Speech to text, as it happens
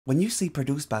When you see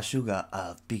produced by SUGA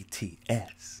of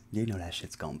BTS, you know that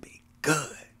shit's gonna be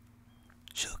good.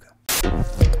 SUGA.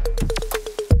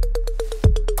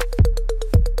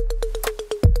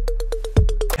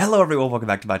 Hello everyone, welcome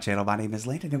back to my channel. My name is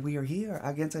Landon and we are here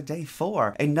again today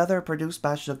for another produced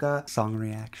by SUGA song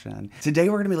reaction. Today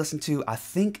we're going to be listening to, I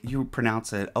think you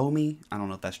pronounce it Omi. I don't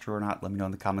know if that's true or not. Let me know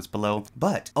in the comments below.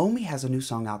 But Omi has a new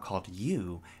song out called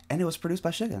You, and it was produced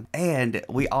by SUGA. And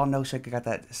we all know SUGA got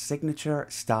that signature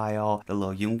style, the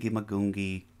little Yoongi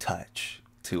Magoongi touch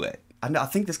to it. I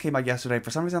think this came out yesterday. For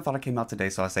some reason, I thought it came out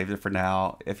today, so I saved it for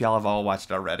now. If y'all have all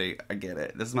watched it already, I get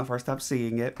it. This is my first time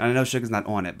seeing it. And I know SUGA's not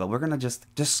on it, but we're going to just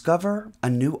discover a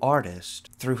new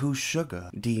artist through who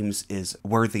SUGA deems is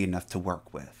worthy enough to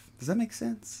work with. Does that make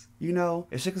sense? You know,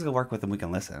 if SUGA's going to work with them, we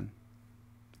can listen.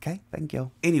 Okay, thank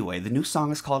you. Anyway, the new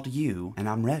song is called You, and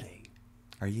I'm ready.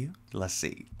 Are you? Let's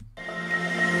see.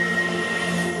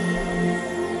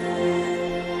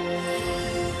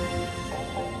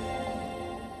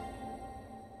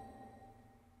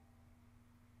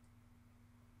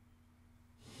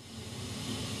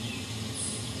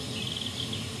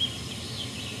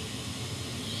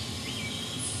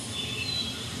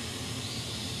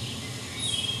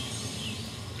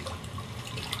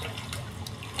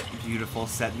 Beautiful,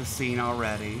 setting the scene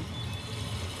already.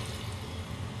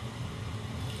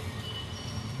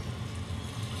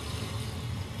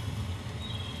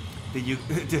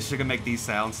 Did SUGA make these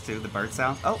sounds too? The bird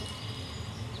sounds? Oh!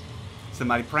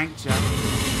 Somebody pranked you.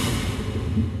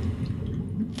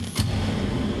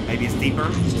 Maybe it's deeper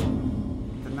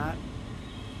than that?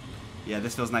 Yeah,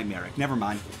 this feels nightmaric. Never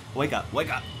mind. Wake up, wake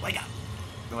up, wake up!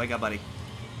 Wake up, buddy.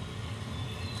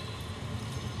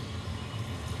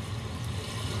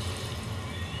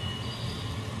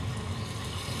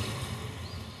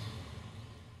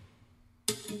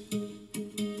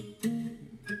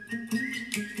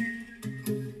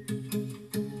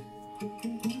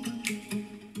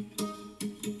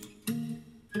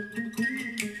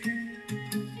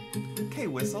 Okay,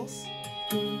 whistles.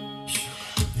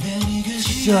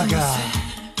 SUGA.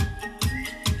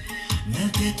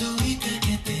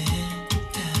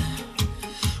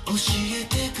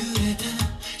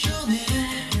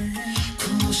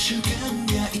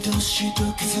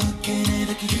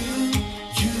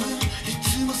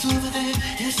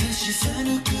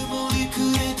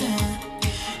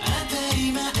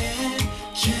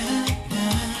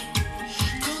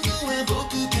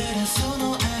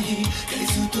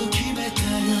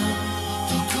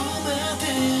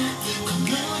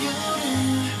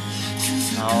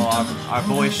 Oh, our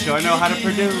boys sure know how to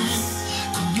produce.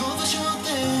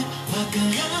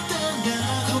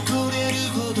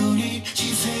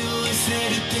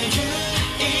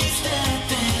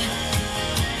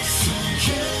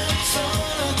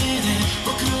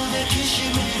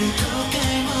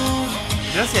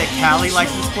 Did I see a Cali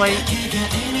license plate?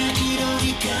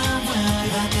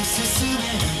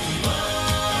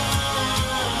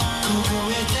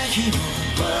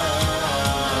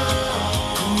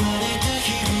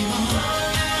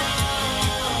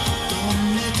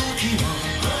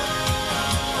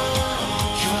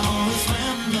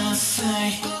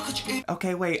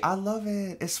 Okay, wait, I love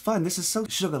it. It's fun. This is so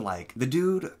SUGA-like. The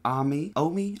dude, Omi,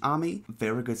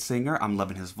 very good singer. I'm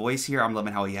loving his voice here. I'm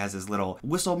loving how he has his little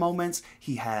whistle moments.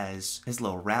 He has his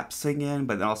little rap singing,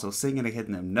 but then also singing and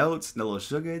hitting them notes. No little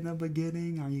SUGA in the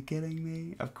beginning. Are you kidding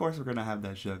me? Of course we're gonna have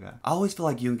that SUGA. I always feel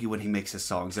like Yoongi when he makes his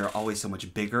songs, they're always so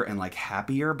much bigger and like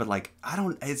happier, but like,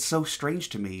 it's so strange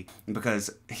to me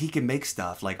because he can make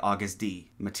stuff like August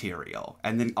D material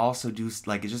and then also do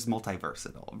like, it's just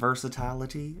multi-versatile.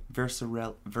 Versatility, verse.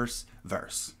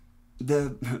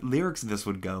 The lyrics of this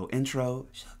would go, intro,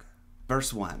 SUGA.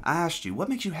 Verse 1, I asked you, what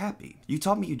makes you happy? You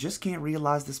told me you just can't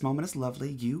realize this moment is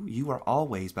lovely. You are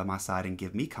always by my side and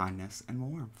give me kindness and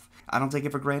warmth. I don't take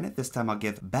it for granted. This time I'll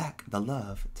give back the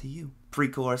love to you.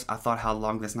 Pre-chorus, I thought how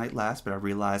long this night lasts, but I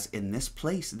realized in this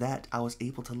place that I was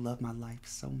able to love my life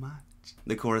so much.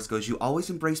 The chorus goes, you always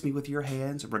embrace me with your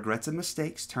hands, regrets and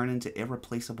mistakes turn into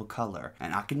irreplaceable color,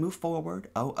 and I can move forward,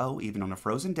 oh oh, even on a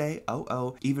frozen day, oh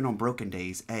oh, even on broken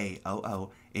days, oh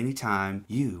oh, anytime,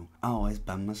 you always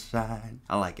by my side.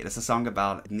 I like it. It's a song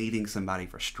about needing somebody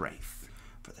for strength,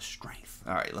 for the strength.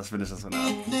 All right, let's finish this one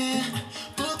up.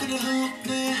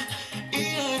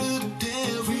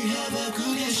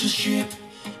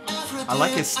 I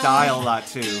like his style a lot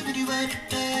too.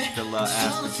 The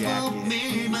ask the jacket.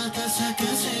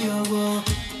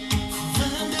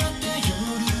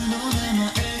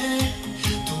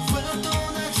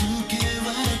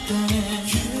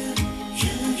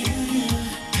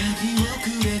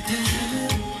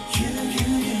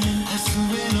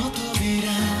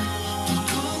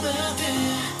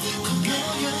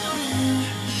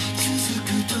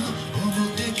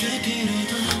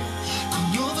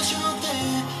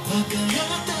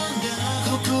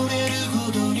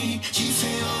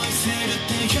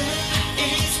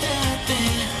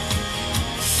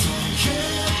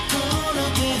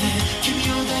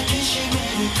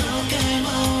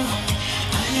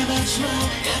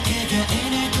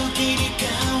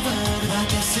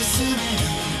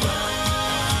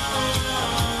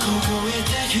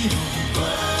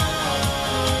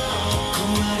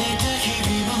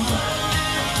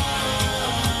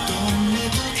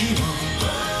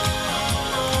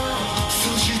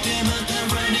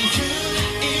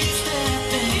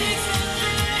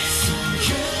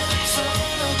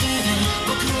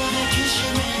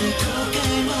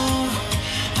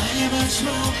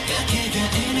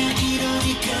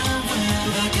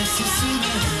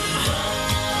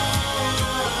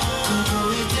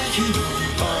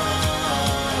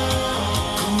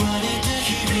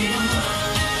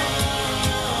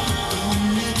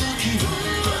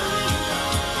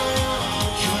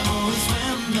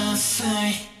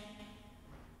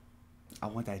 I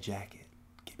want that jacket.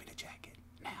 Give me the jacket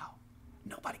now.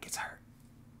 Nobody gets hurt.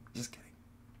 Just kidding.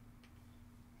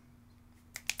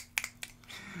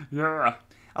 Yeah.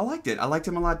 I liked it. I liked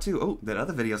him a lot too. Oh, that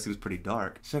other video seems pretty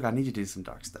dark. Suga, I need you to do some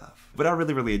dark stuff. But I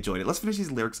really, really enjoyed it. Let's finish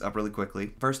these lyrics up really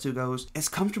quickly. Verse 2 goes, it's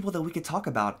comfortable that we could talk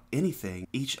about anything,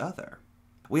 each other.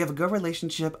 We have a good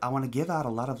relationship. I want to give out a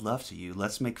lot of love to you.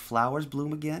 Let's make flowers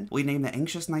bloom again. We name the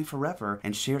anxious night forever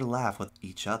and share the laugh with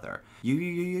each other.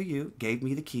 You gave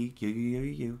me the key.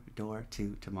 You, door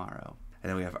to tomorrow. And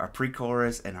then we have our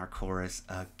pre-chorus and our chorus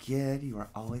again. You are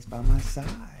always by my side.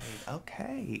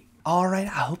 Okay. All right.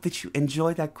 I hope that you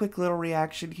enjoyed that quick little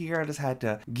reaction here. I just had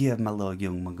to give my little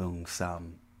Yoongi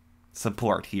some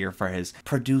support here for his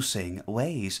producing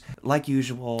ways. Like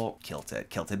usual, killed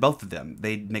it. Both of them.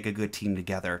 They make a good team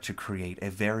together to create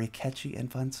a very catchy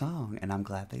and fun song, and I'm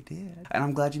glad they did. And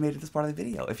I'm glad you made it this part of the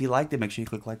video. If you liked it, make sure you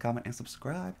click like, comment, and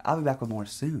subscribe. I'll be back with more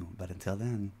soon, but until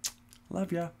then,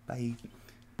 love ya. Bye.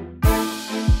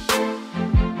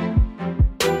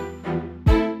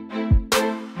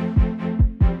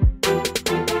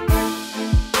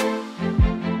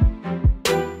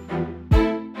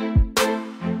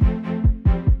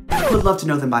 Would love to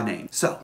know them by name. So,